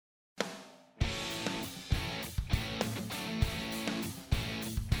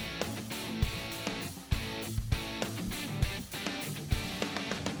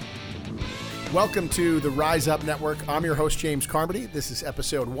Welcome to the Rise Up Network. I'm your host, James Carmody. This is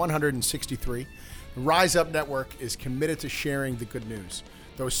episode 163. The Rise Up Network is committed to sharing the good news.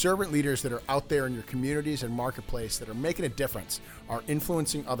 Those servant leaders that are out there in your communities and marketplace that are making a difference, are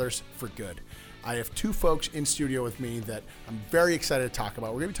influencing others for good. I have two folks in studio with me that I'm very excited to talk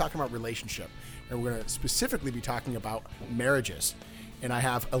about. We're going to be talking about relationship, and we're going to specifically be talking about marriages. And I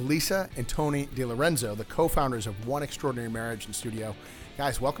have Elisa and Tony DiLorenzo, the co-founders of One Extraordinary Marriage, in studio.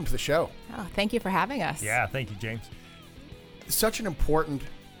 Guys, welcome to the show. Oh, thank you for having us. Yeah, thank you, James. Such an important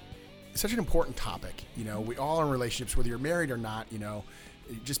topic. You know, we all are in relationships, whether you're married or not. You know,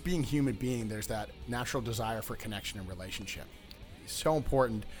 just being human being, there's that natural desire for connection and relationship. It's so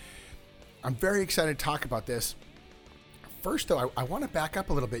important. I'm very excited to talk about this. First, though, I want to back up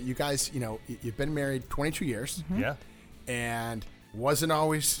a little bit. You guys, you know, you've been married 22 years. Mm-hmm. Yeah. And wasn't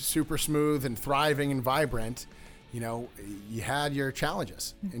always super smooth and thriving and vibrant. You know, you had your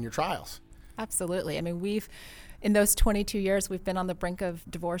challenges and your trials. Absolutely. I mean, in those 22 years, we've been on the brink of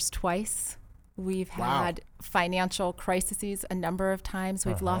divorce twice. We've had financial crises a number of times.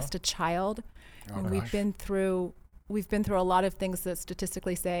 We've lost a child. And we've been through a lot of things that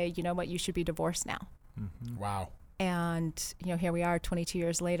statistically say, you know what, you should be divorced now. Mm-hmm. Wow. And, you know, here we are 22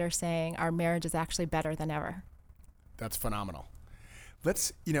 years later saying our marriage is actually better than ever. That's phenomenal.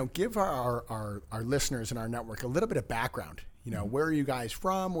 Let's, you know, give our listeners in our network a little bit of background. You know, where are you guys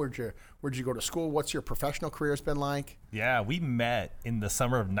from? Where'd you go to school? What's your professional career's been like? Yeah, we met in the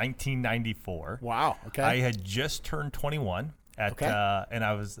summer of 1994. Wow. Okay. I had just turned 21 and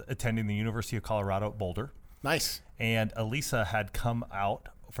I was attending the University of Colorado at Boulder. Nice. And Elisa had come out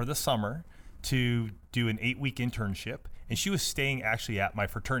for the summer to do an 8-week internship. And she was staying actually at my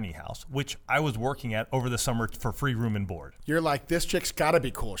fraternity house, which I was working at over the summer for free room and board. You're like, this chick's got to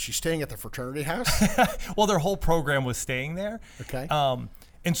be cool. She's staying at the fraternity house? Well, their whole program was staying there. Okay.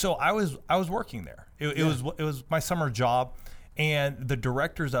 And so I was working there. It was my summer job. And the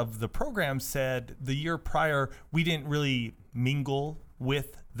directors of the program said the year prior, we didn't really mingle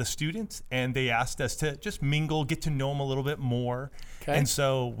with the students, and they asked us to just mingle, get to know them a little bit more. Okay. And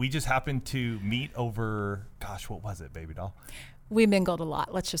so we just happened to meet over, gosh, what was it, baby doll? We mingled a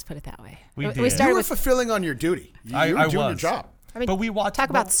lot. Let's just put it that way. We did. You were fulfilling on your duty. You were doing your job. I mean, but we watched. Talk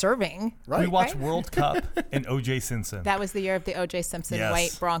about serving. Right. We watched World Cup and O.J. Simpson. That was the year of the O.J. Simpson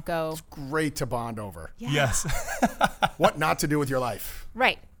white Bronco. It's great to bond over. Yeah. Yes. What not to do with your life.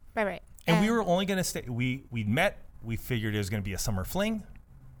 Right. And we were only going to stay. We met. We figured it was going to be a summer fling.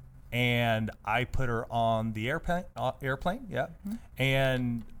 And I put her on the airplane, yeah. Mm-hmm.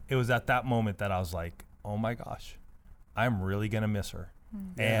 And it was at that moment that I was like, oh my gosh, I'm really going to miss her.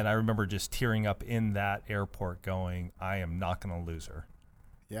 Mm-hmm. And I remember just tearing up in that airport going, I am not going to lose her.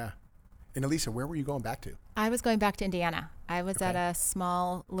 Yeah. And Elisa, where were you going back to? I was going back to Indiana. I was at a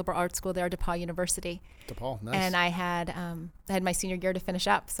small liberal arts school there, DePaul University. DePaul, nice. And I had my senior year to finish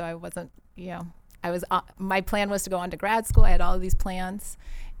up, so I wasn't, my plan was to go on to grad school. I had all of these plans.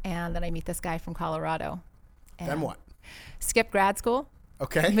 And then I meet this guy from Colorado. And then what? Skipped grad school.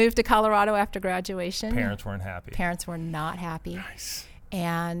 Okay. Moved to Colorado after graduation. Parents weren't happy. Parents were not happy. Nice.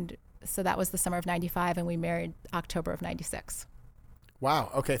 And so that was the summer of 95, and we married October of 96.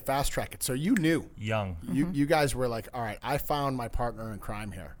 Wow. Okay, fast track it. So you knew. Young. You guys were like, all right, I found my partner in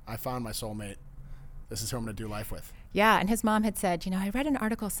crime here. I found my soulmate. This is who I'm going to do life with. Yeah, and his mom had said, I read an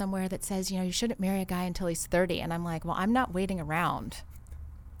article somewhere that says, you shouldn't marry a guy until he's 30. And I'm like, well, I'm not waiting around.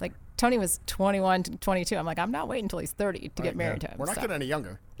 Like, Tony was 21 to 22. I'm like, I'm not waiting until he's 30 to get married to him. We're not getting any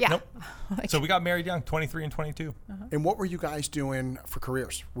younger. Yeah. Nope. So we got married young, 23 and 22. Uh-huh. And what were you guys doing for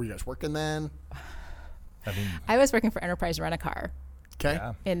careers? Were you guys working then? I was working for Enterprise Rent-A-Car. Okay.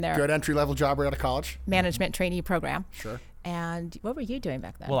 Yeah. In their good entry-level job right out of college. Management trainee program. Sure. And what were you doing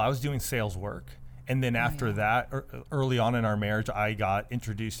back then? Well, I was doing sales work. And then after that, early on in our marriage, I got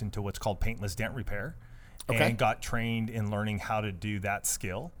introduced into what's called paintless dent repair. Okay. And got trained in learning how to do that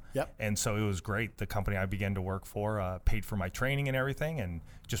skill. Yep. And so it was great. The company I began to work for paid for my training and everything, and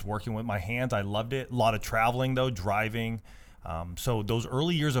just working with my hands. I loved it. A lot of traveling, though, driving. So those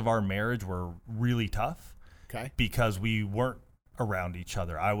early years of our marriage were really tough. Okay. Because we weren't around each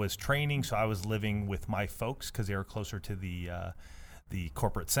other. I was training, so I was living with my folks because they were closer to the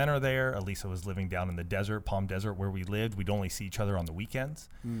corporate center there. Elisa was living down in the desert, Palm Desert, where we lived. We'd only see each other on the weekends.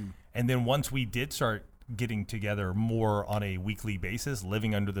 And then once we did start getting together more on a weekly basis,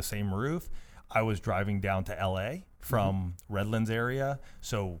 living under the same roof, I was driving down to LA from Redlands area.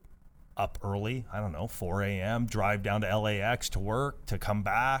 So up early, 4 a.m., drive down to LAX to work, to come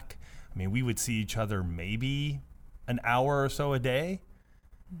back. I mean, we would see each other maybe an hour or so a day.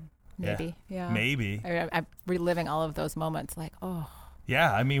 Maybe, yeah. Maybe. I'm reliving all of those moments like, oh.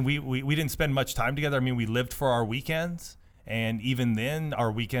 Yeah, I mean, we didn't spend much time together. I mean, we lived for our weekends, and even then,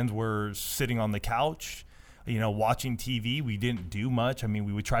 our weekends were sitting on the couch, watching TV. We didn't do much. I mean,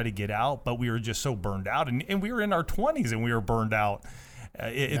 we would try to get out, but we were just so burned out, and we were in our 20s and we were burned out.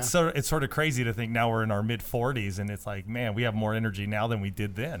 It's sort of crazy to think now we're in our mid 40s, and it's like, man, we have more energy now than we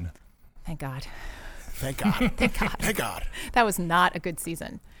did then. Thank God. Thank God. Thank God. Thank God. That was not a good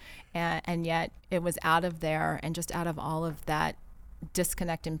season, and yet it was out of there, and just out of all of that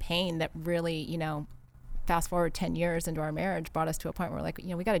disconnect and pain that really, fast forward 10 years into our marriage, brought us to a point where we're like,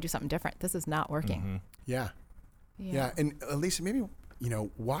 we got to do something different. This is not working. Mm-hmm. Yeah. And Lisa, maybe,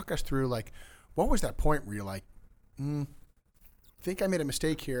 walk us through, like, what was that point where you're like, think I made a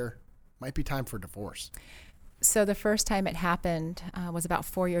mistake here. Might be time for divorce. So the first time it happened was about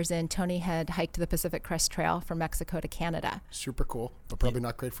 4 years in. Tony had hiked the Pacific Crest Trail from Mexico to Canada. Super cool, but probably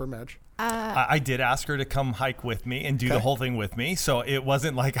not great for a marriage. I did ask her to come hike with me and do the whole thing with me, so it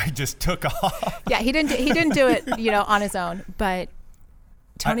wasn't like I just took off. Yeah, he didn't do it, on his own, but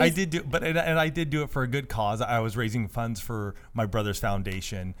I did do, and I did do it for a good cause. I was raising funds for my brother's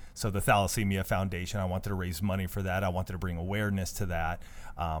foundation, so the Thalassemia Foundation. I wanted to raise money for that. I wanted to bring awareness to that.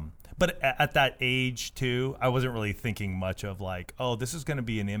 But at that age too, I wasn't really thinking much of like, oh, this is going to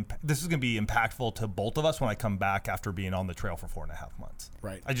be This is going to be impactful to both of us when I come back after being on the trail for 4.5 months.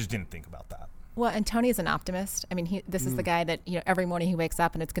 Right. I just didn't think about that. Well, and Tony is an optimist. I mean, this is the guy that, every morning he wakes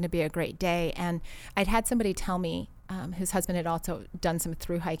up and it's going to be a great day. And I'd had somebody tell me, whose husband had also done some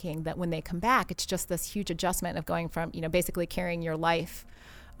through hiking, that when they come back, it's just this huge adjustment of going from, basically carrying your life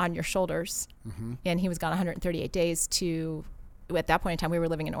on your shoulders. Mm-hmm. And he was gone 138 days to, at that point in time, we were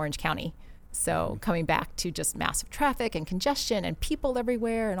living in Orange County. So coming back to just massive traffic and congestion and people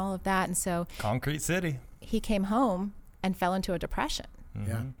everywhere and all of that. And so Concrete City. He came home and fell into a depression. Mm-hmm.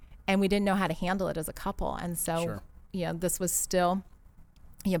 Yeah. And we didn't know how to handle it as a couple. And so, this was still,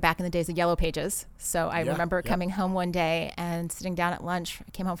 back in the days of Yellow Pages. So I remember coming home one day and sitting down at lunch.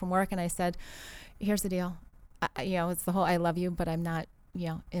 I came home from work and I said, here's the deal. It's the whole I love you, but I'm not,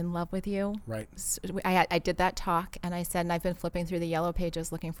 in love with you. Right. So I did that talk and I said, and I've been flipping through the Yellow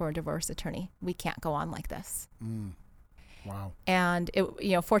Pages looking for a divorce attorney. We can't go on like this. Wow. And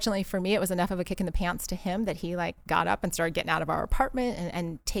it, fortunately for me, it was enough of a kick in the pants to him that he got up and started getting out of our apartment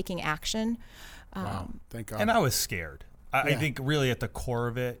and taking action. Wow. Thank God. And I was scared. I think really at the core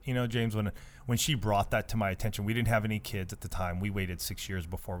of it, James, when she brought that to my attention, we didn't have any kids at the time. We waited 6 years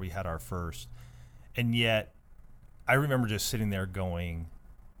before we had our first. And yet I remember just sitting there going,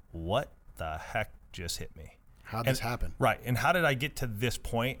 what the heck just hit me? How'd this happen? Right. And how did I get to this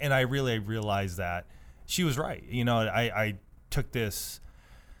point? And I really realized that she was right. I took this,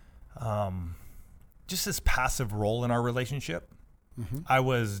 just this passive role in our relationship. Mm-hmm. I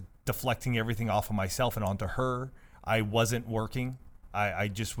was deflecting everything off of myself and onto her. I wasn't working. I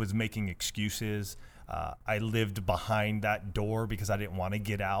just was making excuses. I lived behind that door because I didn't want to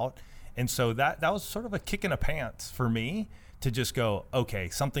get out. And so that was sort of a kick in the pants for me to just go, okay,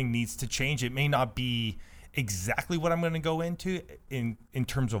 something needs to change. It may not be exactly what I'm going to go into in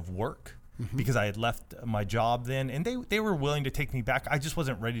terms of work. Mm-hmm. Because I had left my job then, and they were willing to take me back. I just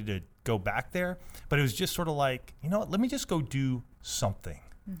wasn't ready to go back there. But it was just sort of like, let me just go do something.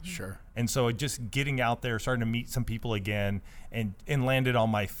 Mm-hmm. Sure. And so just getting out there, starting to meet some people again, and landed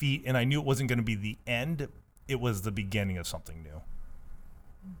on my feet. And I knew it wasn't going to be the end. It was the beginning of something new.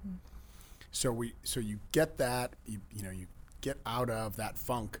 Mm-hmm. So you get that, you get out of that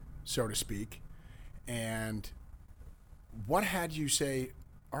funk, so to speak. And what had you say,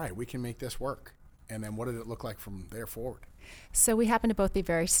 all right, we can make this work? And then what did it look like from there forward? So we happen to both be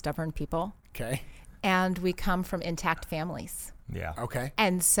very stubborn people. Okay. And we come from intact families. Yeah. Okay.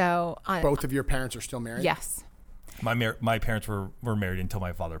 And so both of your parents are still married? Yes. My parents were married until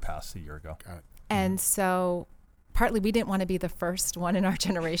my father passed a year ago. Got it. And so partly we didn't want to be the first one in our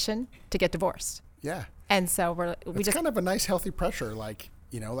generation to get divorced. Yeah. And so it's kind of a nice healthy pressure,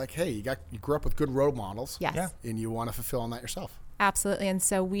 hey, you grew up with good role models. Yes. Yeah. And you want to fulfill on that yourself. Absolutely. And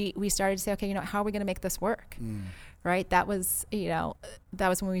so we started to say, okay, how are we going to make this work? Right? That was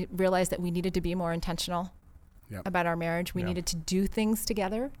when we realized that we needed to be more intentional about our marriage. We needed to do things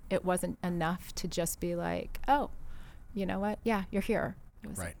together. It wasn't enough to just be like, oh, you know what? Yeah, you're here. It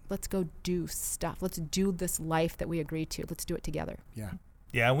was like, let's go do stuff. Let's do this life that we agreed to. Let's do it together. Yeah.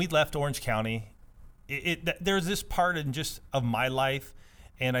 Yeah. And we left Orange County. There's this part of my life,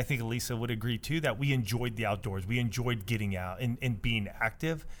 and I think Elisa would agree too, that we enjoyed the outdoors. We enjoyed getting out and being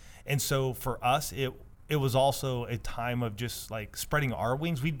active. And so for us, it was also a time of just like spreading our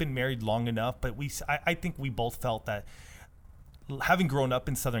wings. We'd been married long enough, but I think we both felt that having grown up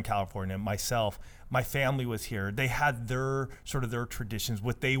in Southern California myself, my family was here. They had their traditions,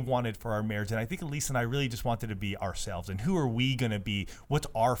 what they wanted for our marriage. And I think Elise and I really just wanted to be ourselves. And who are we going to be? What's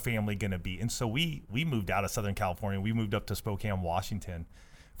our family going to be? And so we moved out of Southern California. We moved up to Spokane, Washington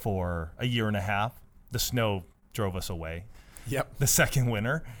for a year and a half. The snow drove us away. Yep. The second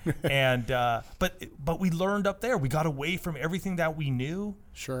winter. And but we learned up there. We got away from everything that we knew.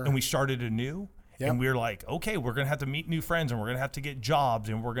 Sure. And we started anew. Yep. And we were like, okay, we're going to have to meet new friends, and we're going to have to get jobs,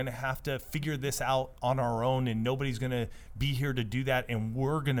 and we're going to have to figure this out on our own, and nobody's going to be here to do that. And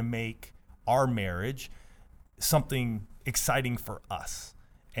we're going to make our marriage something exciting for us.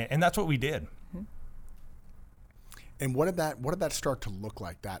 And that's what we did. Mm-hmm. And what did that start to look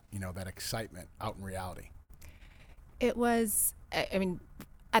like, that excitement out in reality? It was, I mean,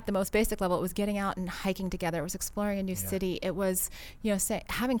 at the most basic level, it was getting out and hiking together. It was exploring a new city. It was,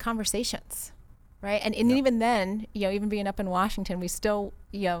 having conversations. Right. And even then, even being up in Washington, we still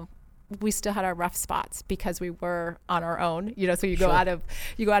had our rough spots because we were on our own, so you go out of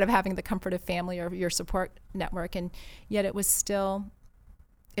having the comfort of family or your support network. And yet it still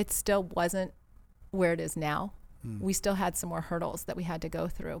wasn't where it is now. We still had some more hurdles that we had to go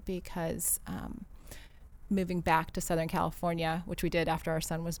through because moving back to Southern California, which we did after our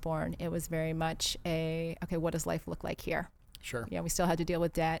son was born, it was very much okay, what does life look like here? Sure. Yeah, we still had to deal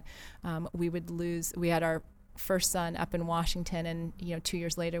with debt. We had our first son up in Washington, and 2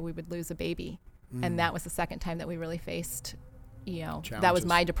 years later we would lose a baby. And that was the second time that we really faced, that was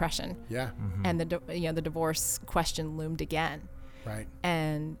my depression. Yeah. Mm-hmm. And the divorce question loomed again. Right.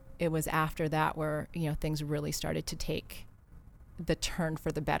 And it was after that where, things really started to take the turn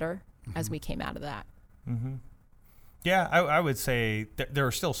for the better as we came out of that. Mm-hmm. Yeah, I would say there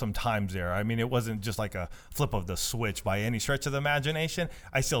are still some times there. I mean, it wasn't just like a flip of the switch by any stretch of the imagination.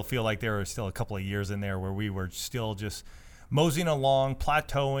 I still feel like there were still a couple of years in there where we were still just moseying along,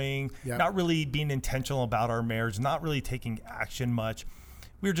 plateauing, not really being intentional about our marriage, not really taking action much.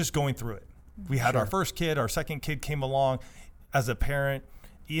 We were just going through it. We had our first kid, our second kid came along. As a parent,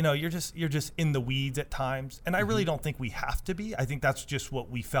 you're just in the weeds at times. And I really don't think we have to be. I think that's just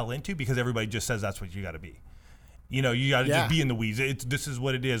what we fell into because everybody just says that's what you got to be. You got to just be in the weeds. This is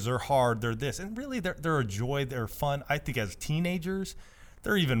what it is. They're hard. They're this. And really, they're a joy. They're fun. I think as teenagers,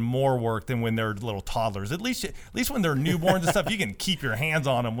 they're even more work than when they're little toddlers. At least when they're newborns and stuff, you can keep your hands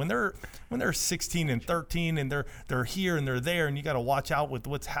on them. When they're 16 and 13 and they're here and they're there, and you got to watch out with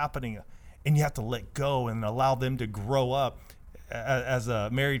what's happening, and you have to let go and allow them to grow up. As a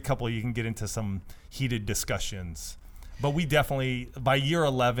married couple, you can get into some heated discussions. But we definitely, by year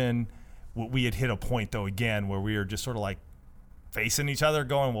 11, we had hit a point, though, again, where we were just sort of like facing each other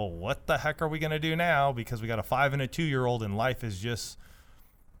going, well, what the heck are we going to do now? Because we got a 5 and a 2-year-old, and life is just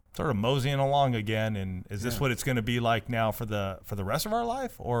sort of moseying along again. And is this what it's going to be like now for the rest of our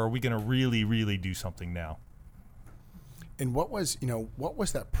life? Or are we going to really, really do something now? And what was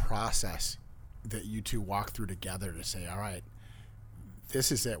that process that you two walked through together to say, all right,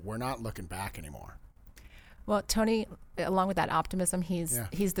 this is it. We're not looking back anymore? Well, Tony, along with that optimism, he's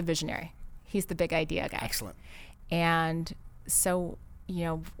the visionary. He's the big idea guy. Excellent. And so,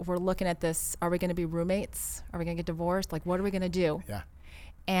 we're looking at this. Are we going to be roommates? Are we going to get divorced? Like, what are we going to do? Yeah.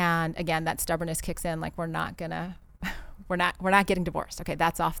 And again, that stubbornness kicks in. Like, we're not getting divorced. Okay,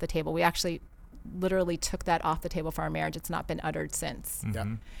 that's off the table. We actually literally took that off the table for our marriage. It's not been uttered since.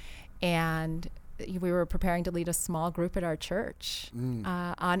 Mm-hmm. And we were preparing to lead a small group at our church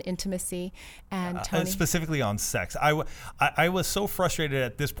on intimacy, and Tony, specifically on sex. I was so frustrated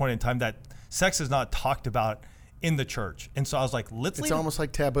at this point in time that sex is not talked about in the church, and so I was like, it's almost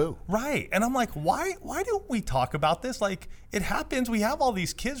like taboo, right? And I'm like, why don't we talk about this? Like, it happens. We have all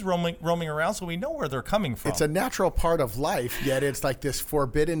these kids roaming around, so we know where they're coming from. It's a natural part of life, yet it's like this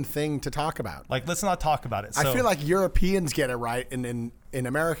forbidden thing to talk about. Like, let's not talk about it. I feel like Europeans get it right, and in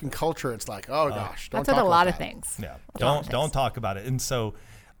American culture, it's like, oh gosh, don't that's talk with a lot about of things. Yeah, don't talk about it. And so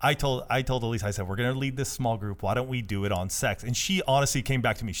I told Elise, I said, we're going to lead this small group. Why don't we do it on sex? And she honestly came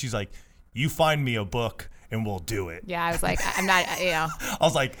back to me. She's like, you find me a book and we'll do it. Yeah, I was like, I'm not, I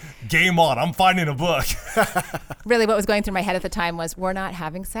was like, game on. I'm finding a book. Really, what was going through my head at the time was, we're not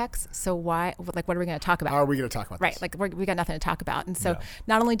having sex, so why? Like, what are we going to talk about? How are we going to talk about right, this? like we got nothing to talk about. And so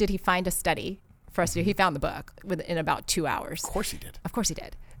not only did he find a study for us to do, he found the book in about 2 hours. Of course he did. Of course he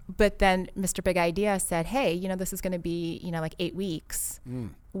did. But then Mr. Big Idea said, hey, this is going to be, like 8 weeks.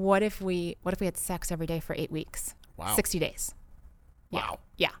 What if we had sex every day for 8 weeks? Wow. 60 days. Wow.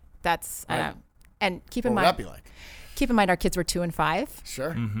 Yeah. That's, right. And keep in What mind, would that be like? Keep in mind, our kids were 2 and 5.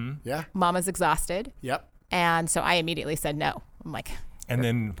 Sure. Mm-hmm. Yeah. Mama's exhausted. Yep. And so I immediately said no. I'm like, And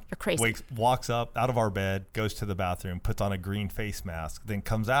then you're crazy. walks up out of our bed, goes to the bathroom, puts on a green face mask, then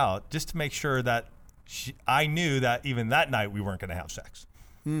comes out just to make sure that I knew that even that night we weren't going to have sex.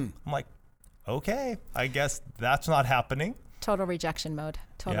 I'm like, okay, I guess that's not happening. Total rejection mode.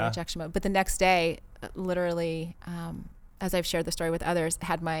 Rejection mode. But the next day, literally, as I've shared the story with others,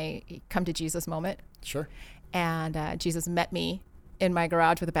 had my come to Jesus moment. Sure. And Jesus met me in my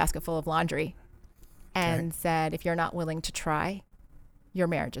garage with a basket full of laundry and said, if you're not willing to try, your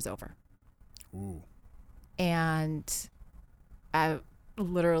marriage is over. Ooh. And I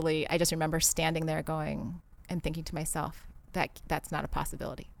just remember standing there going and thinking to myself, that's not a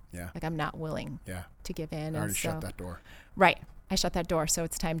possibility. Yeah. Like, I'm not willing to give in. I already shut that door. Right. I shut that door. So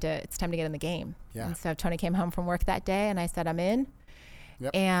it's time to get in the game. Yeah. And so Tony came home from work that day and I said, I'm in.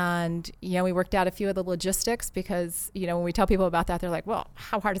 Yep. And, we worked out a few of the logistics because, when we tell people about that, they're like, well,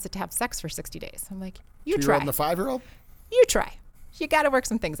 how hard is it to have sex for 60 days? I'm like, you try. 2-year-old and the 5-year-old? You try. You got to work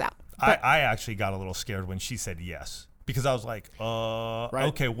some things out. I actually got a little scared when she said yes, because I was like, right.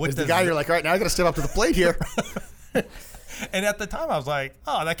 Okay, what does the guy you're like, all right, now I got to step up to the plate here. And at the time I was like,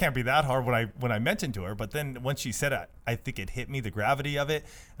 oh, that can't be that hard when I mentioned to her. But then once she said it, I think it hit me, the gravity of it.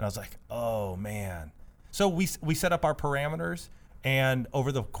 And I was like, oh man. So we set up our parameters, and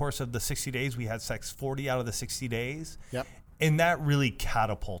over the course of the 60 days, we had sex 40 out of the 60 days. Yep. And that really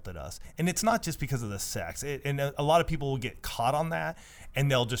catapulted us. And it's not just because of the sex. And a lot of people will get caught on that, and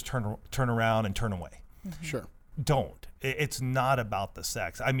they'll just turn around and turn away. Mm-hmm. Sure. Don't. It's not about the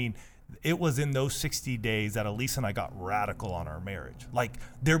sex. I mean, it was in those 60 days that Elisa and I got radical on our marriage. Like,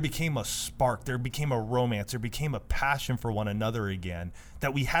 there became a spark, there became a romance, there became a passion for one another again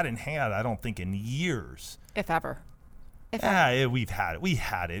that we hadn't had, I don't think, in years. If ever. We've had it. We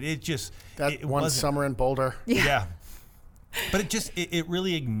had it. It just... That one summer in Boulder. Yeah. But it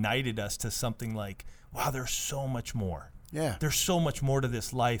really ignited us to something like, wow, there's so much more. Yeah. There's so much more to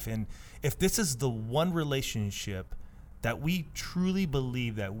this life. And if this is the one relationship that we truly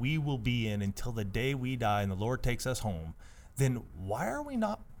believe that we will be in until the day we die and the Lord takes us home, then why are we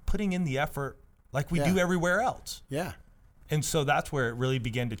not putting in the effort like we do everywhere else? Yeah. And so that's where it really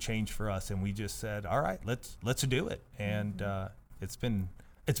began to change for us. And we just said, all right, let's do it. And it's been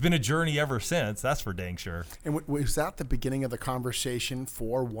a journey ever since. That's for dang sure. And was that the beginning of the conversation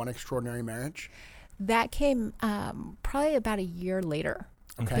for One Extraordinary Marriage? That came probably about a year later.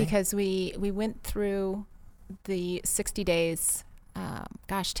 Okay. Because we went through the 60 days,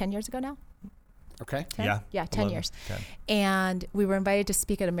 10 years ago now? Okay. 10? Yeah, 10 years. 10. And we were invited to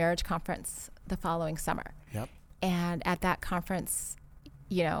speak at a marriage conference the following summer. Yep. And at that conference,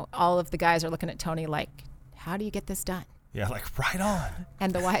 all of the guys are looking at Tony like, how do you get this done? Yeah, like, right on.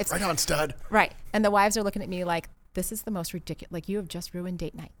 And the wives... Right on, stud. Right. And the wives are looking at me like, this is the most ridiculous... Like, you have just ruined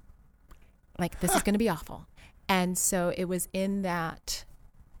date night. Like, this is going to be awful. And so it was in that...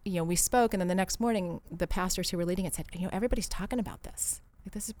 we spoke, and then the next morning, the pastors who were leading it said, everybody's talking about this.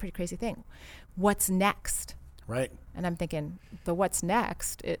 Like, this is a pretty crazy thing. What's next? Right. And I'm thinking, the what's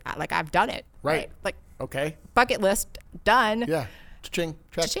next? I've done it. Right. Like, okay. Bucket list, done. Yeah. Cha-ching,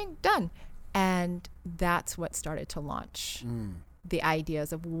 check. Cha-ching, done. And that's what started to launch the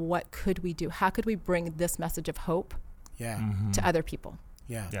ideas of what could we do? How could we bring this message of hope to other people?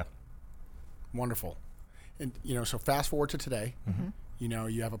 Yeah. Yeah. Wonderful. And, so fast forward to today. Mm-hmm.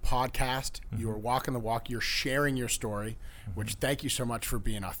 You have a podcast, you are walking the walk, you're sharing your story, which thank you so much for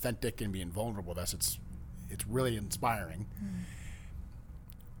being authentic and being vulnerable with us. It's really inspiring.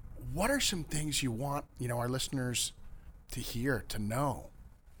 What are some things you want, our listeners to hear, to know?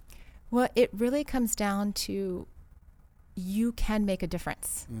 Well, it really comes down to you can make a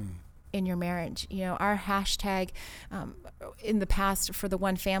difference in your marriage. Our hashtag in the past for the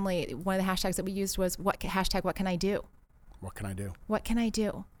One Family, one of the hashtags that we used was what can I do? What can I do? What can I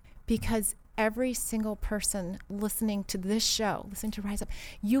do? Because every single person listening to this show, listening to Rise Up,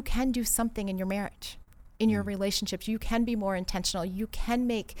 you can do something in your marriage, in your relationships. You can be more intentional. You can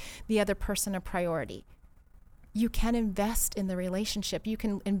make the other person a priority. You can invest in the relationship. You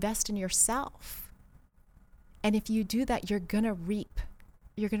can invest in yourself. And if you do that, you're going to reap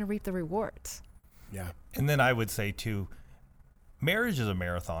the rewards. Yeah. And then I would say too, marriage is a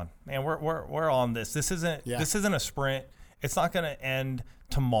marathon. Man, we're on this. This isn't a sprint. It's not going to end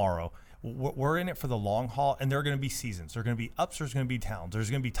tomorrow. We're in it for the long haul, and there are going to be seasons. There are going to be ups, there's going to be downs. There's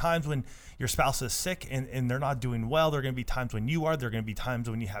going to be times when your spouse is sick and they're not doing well. There are going to be times when you are. There are going to be times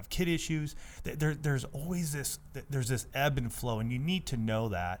when you have kid issues. There's always this ebb and flow, and you need to know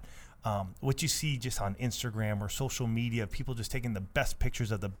that. What you see just on Instagram or social media, people just taking the best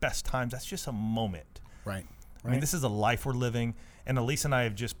pictures of the best times, that's just a moment. Right. I mean, this is a life we're living, and Elisa and I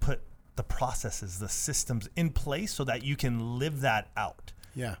have just put the processes, the systems in place so that you can live that out.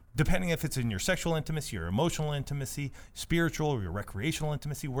 Yeah. Depending if it's in your sexual intimacy, your emotional intimacy, spiritual, or your recreational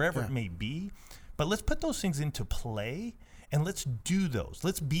intimacy, wherever it may be. But let's put those things into play and let's do those.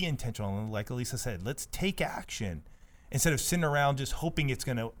 Let's be intentional. And like Elisa said, let's take action instead of sitting around just hoping it's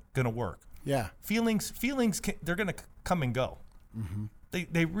gonna work. Yeah. Feelings, they're gonna come and go. Mm-hmm.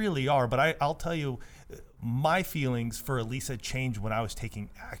 They really are. But I'll tell you, my feelings for Elisa changed when I was taking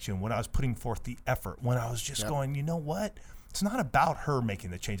action, when I was putting forth the effort, when I was just going, you know what? It's not about her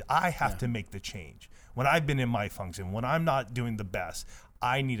making the change. I have to make the change. When I've been in my function, when I'm not doing the best,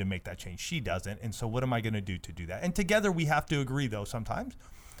 I need to make that change. She doesn't. And so what am I going to do that? And together we have to agree, though, sometimes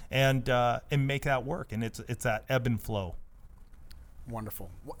and make that work. And it's that ebb and flow.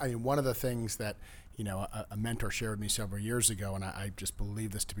 Wonderful. I mean, one of the things that, a mentor shared with me several years ago, and I just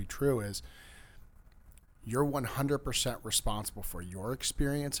believe this to be true, is you're 100% responsible for your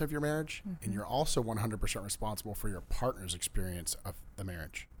experience of your marriage, and you're also 100% responsible for your partner's experience of the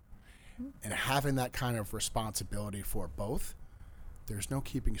marriage. And having that kind of responsibility for both, there's no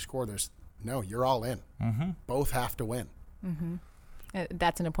keeping score. You're all in. Both have to win.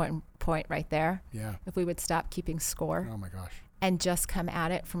 That's an important point right there. Yeah. If we would stop keeping score. Oh my gosh. And just come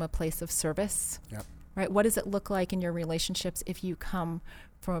at it from a place of service. Yep. Right? What does it look like in your relationships if you come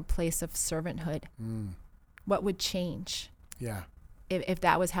from a place of servanthood? What would change? Yeah. If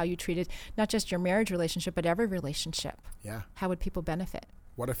that was how you treated not just your marriage relationship, but every relationship? Yeah. How would people benefit?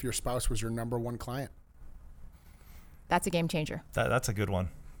 What if your spouse was your number one client? That's a game changer. That's a good one.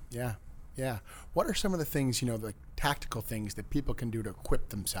 Yeah. Yeah. What are some of the things, the tactical things that people can do to equip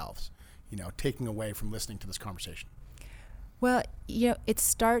themselves, taking away from listening to this conversation? Well, it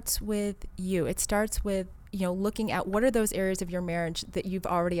starts with you. It starts with, looking at what are those areas of your marriage that you've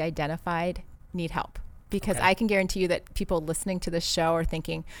already identified need help. Because I can guarantee you that people listening to this show are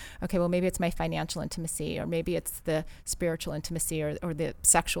thinking, okay, well, maybe it's my financial intimacy, or maybe it's the spiritual intimacy or the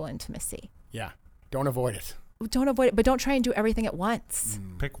sexual intimacy. Yeah. Don't avoid it. Don't avoid it, but don't try and do everything at once.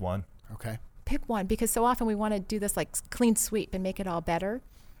 Pick one. Okay. Pick one, because so often we want to do this like clean sweep and make it all better,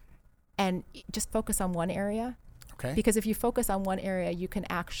 and just focus on one area. Okay. Because if you focus on one area, you can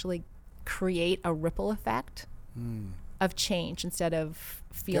actually create a ripple effect of change instead of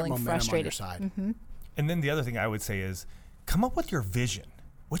feeling frustrated. On your side. And then the other thing I would say is come up with your vision.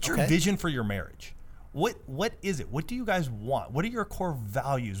 What's your vision for your marriage? What is it? What do you guys want? What are your core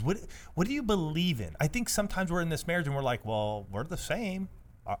values? What do you believe in? I think sometimes we're in this marriage and we're like, well, we're the same.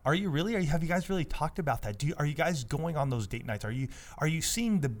 Are you really? Have you guys really talked about that? Are you guys going on those date nights? Are you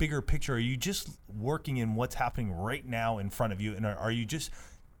seeing the bigger picture? Are you just working in what's happening right now in front of you? And are you just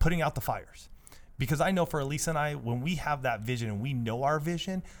putting out the fires? Because I know for Elisa and I, when we have that vision and we know our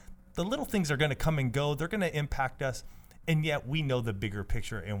vision, the little things are going to come and go. They're going to impact us. And yet we know the bigger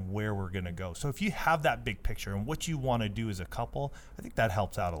picture and where we're going to go. So if you have that big picture and what you want to do as a couple, I think that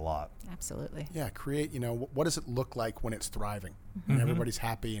helps out a lot. Absolutely. Yeah. Create, what does it look like when it's thriving and everybody's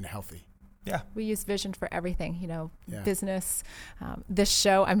happy and healthy? Yeah. We use vision for everything, business, this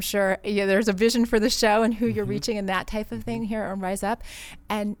show. I'm sure there's a vision for the show and who you're reaching and that type of thing here on Rise Up.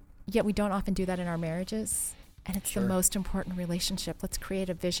 And yet we don't often do that in our marriages. And it's the most important relationship. Let's create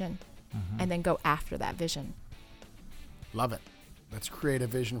a vision and then go after that vision. Love it. Let's create a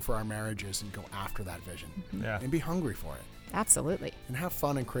vision for our marriages and go after that vision. Yeah. And be hungry for it. Absolutely. And have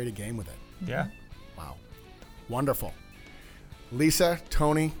fun and create a game with it. Yeah. Wow. Wonderful. Lisa,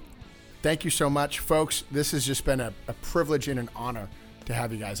 Tony, thank you so much. Folks, this has just been a privilege and an honor to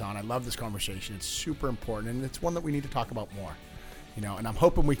have you guys on. I love this conversation. It's super important, and it's one that we need to talk about more. And I'm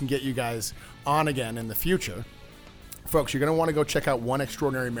hoping we can get you guys on again in the future. Folks, you're going to want to go check out One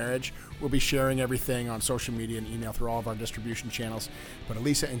Extraordinary Marriage. We'll be sharing everything on social media and email through all of our distribution channels. But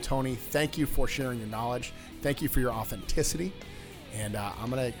Elisa and Tony, thank you for sharing your knowledge. Thank you for your authenticity. And I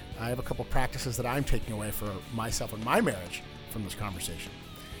have a couple practices that I'm taking away for myself and my marriage from this conversation.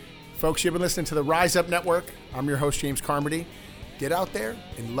 Folks, you've been listening to the Rise Up Network. I'm your host, James Carmody. Get out there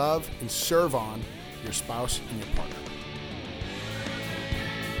and love and serve on your spouse and your partner.